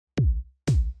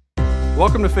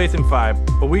Welcome to Faith in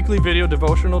 5, a weekly video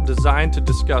devotional designed to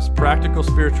discuss practical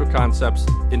spiritual concepts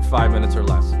in 5 minutes or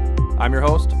less. I'm your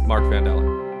host, Mark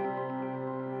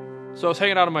Vandella. So I was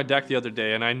hanging out on my deck the other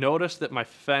day, and I noticed that my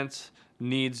fence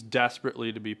needs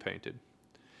desperately to be painted.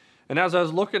 And as I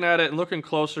was looking at it and looking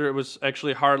closer, it was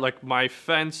actually hard. Like, my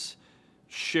fence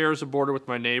shares a border with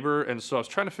my neighbor, and so I was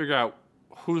trying to figure out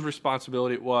whose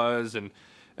responsibility it was and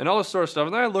all this sort of stuff.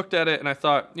 And then I looked at it and I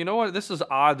thought, you know what, this is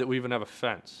odd that we even have a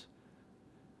fence.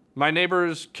 My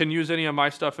neighbors can use any of my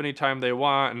stuff anytime they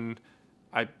want, and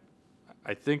I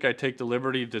think I take the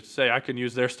liberty to say I can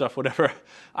use their stuff whatever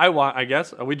I want, I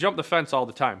guess. We jump the fence all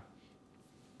the time.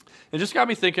 It just got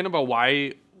me thinking about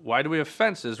why do we have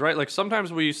fences, right? Like,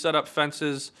 sometimes we set up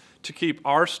fences to keep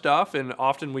our stuff, and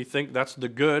often we think that's the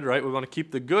good, right? We want to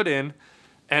keep the good in,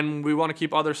 and we want to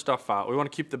keep other stuff out. We want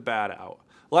to keep the bad out.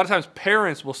 A lot of times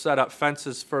parents will set up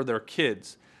fences for their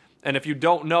kids, and if you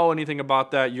don't know anything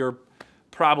about that, you're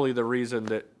probably the reason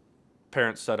that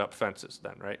parents set up fences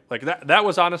then, right? Like, that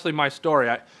was honestly my story.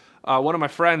 One of my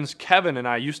friends, Kevin, and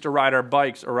I used to ride our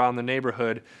bikes around the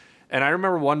neighborhood, and I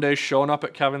remember one day showing up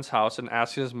at Kevin's house and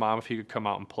asking his mom if he could come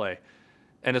out and play.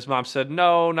 And his mom said,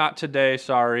 "No, not today,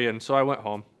 sorry," and so I went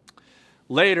home.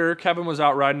 Later, Kevin was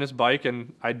out riding his bike,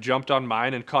 and I jumped on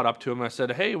mine and caught up to him, and I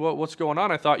said, "Hey, what's going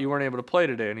on? I thought you weren't able to play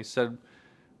today." And he said,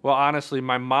 "Well, honestly,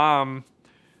 my mom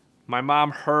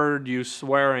heard you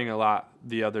swearing a lot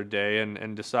the other day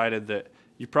and decided that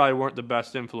you probably weren't the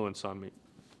best influence on me."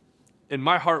 And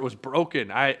my heart was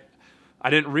broken. I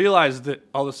didn't realize that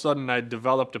all of a sudden I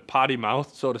developed a potty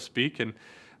mouth, so to speak, and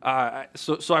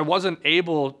so I wasn't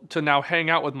able to now hang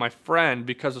out with my friend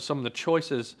because of some of the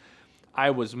choices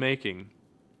I was making.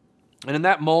 And in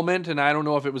that moment, and I don't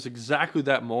know if it was exactly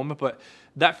that moment, but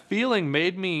that feeling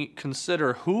made me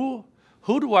consider who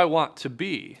do I want to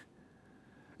be?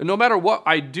 And no matter what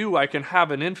I do, I can have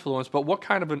an influence, but what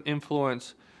kind of an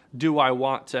influence do I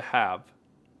want to have?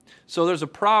 So there's a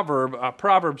proverb,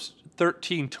 Proverbs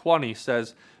 13:20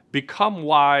 says, "Become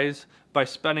wise by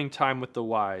spending time with the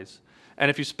wise. And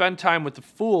if you spend time with the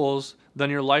fools, then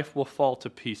your life will fall to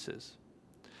pieces."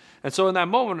 And so in that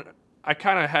moment, I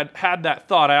kind of had that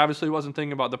thought. I obviously wasn't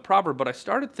thinking about the proverb, but I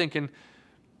started thinking,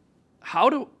 how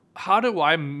do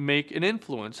I make an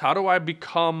influence? How do I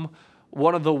become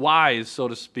one of the wise, so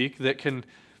to speak, that can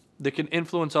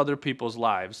influence other people's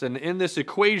lives? And in this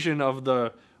equation of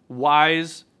the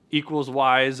wise equals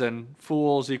wise and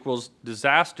fools equals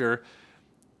disaster,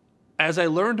 as I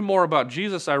learned more about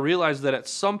Jesus, I realized that at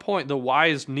some point the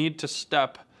wise need to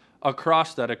step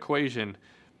across that equation,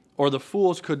 or the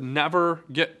fools could never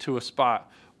get to a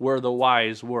spot where the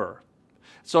wise were.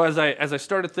 So as I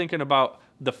started thinking about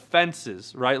the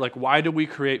fences, right? Like, why do we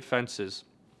create fences?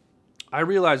 I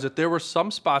realized that there were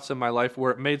some spots in my life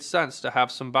where it made sense to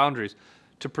have some boundaries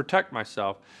to protect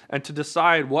myself and to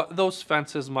decide what those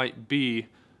fences might be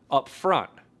up front.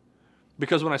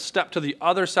 Because when I step to the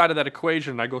other side of that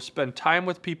equation, I go spend time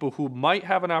with people who might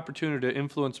have an opportunity to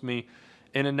influence me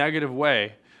in a negative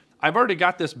way, I've already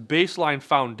got this baseline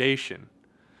foundation,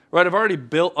 right? I've already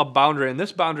built a boundary, and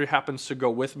this boundary happens to go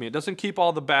with me. It doesn't keep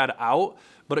all the bad out,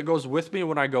 but it goes with me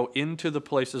when I go into the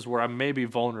places where I may be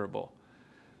vulnerable.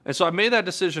 And so I made that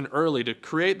decision early to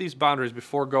create these boundaries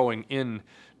before going in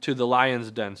to the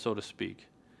lion's den, so to speak.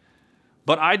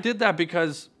 But I did that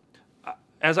because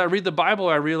as I read the Bible,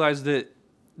 I realized that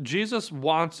Jesus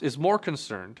is more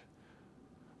concerned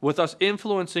with us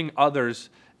influencing others.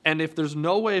 And if there's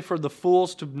no way for the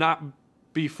fools to not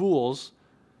be fools,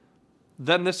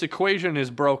 then this equation is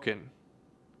broken.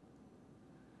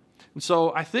 And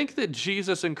so I think that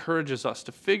Jesus encourages us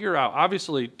to figure out,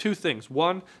 obviously, two things.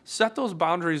 One, set those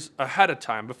boundaries ahead of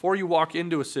time before you walk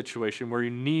into a situation where you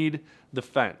need the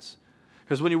fence.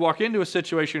 Because when you walk into a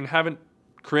situation and haven't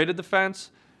created the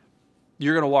fence,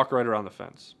 you're going to walk right around the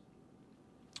fence.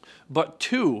 But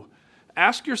two,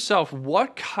 ask yourself,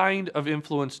 what kind of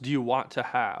influence do you want to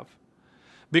have?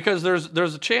 Because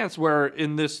there's a chance where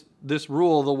in this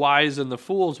rule, the wise and the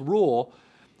fools rule,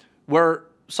 where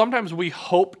sometimes we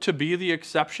hope to be the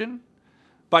exception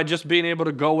by just being able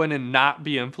to go in and not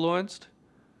be influenced.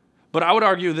 But I would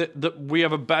argue that we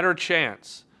have a better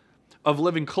chance of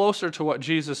living closer to what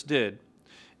Jesus did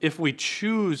if we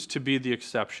choose to be the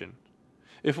exception.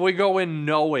 If we go in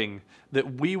knowing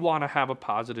that we want to have a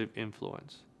positive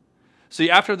influence. See,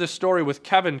 after this story with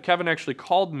Kevin actually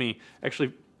called me,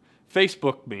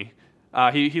 Facebooked me.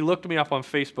 He looked me up on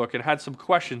Facebook and had some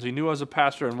questions. He knew I was a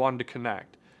pastor and wanted to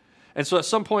connect. And so at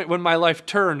some point when my life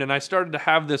turned and I started to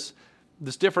have this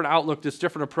different outlook, this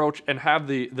different approach, and have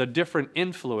the different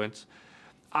influence,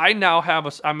 I'm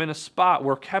in a spot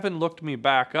where Kevin looked me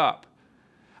back up.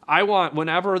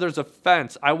 Whenever there's a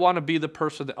fence, I want to be the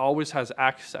person that always has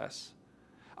access.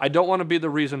 I don't want to be the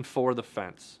reason for the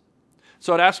fence.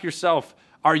 So I'd ask yourself,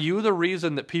 are you the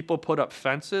reason that people put up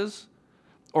fences?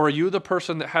 Or are you the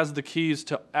person that has the keys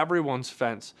to everyone's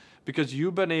fence because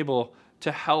you've been able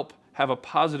to help have a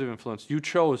positive influence? You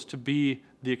chose to be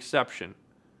the exception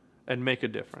and make a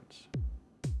difference.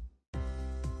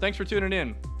 Thanks for tuning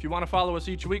in. If you want to follow us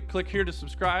each week, click here to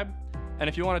subscribe. And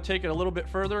if you want to take it a little bit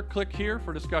further, click here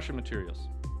for discussion materials.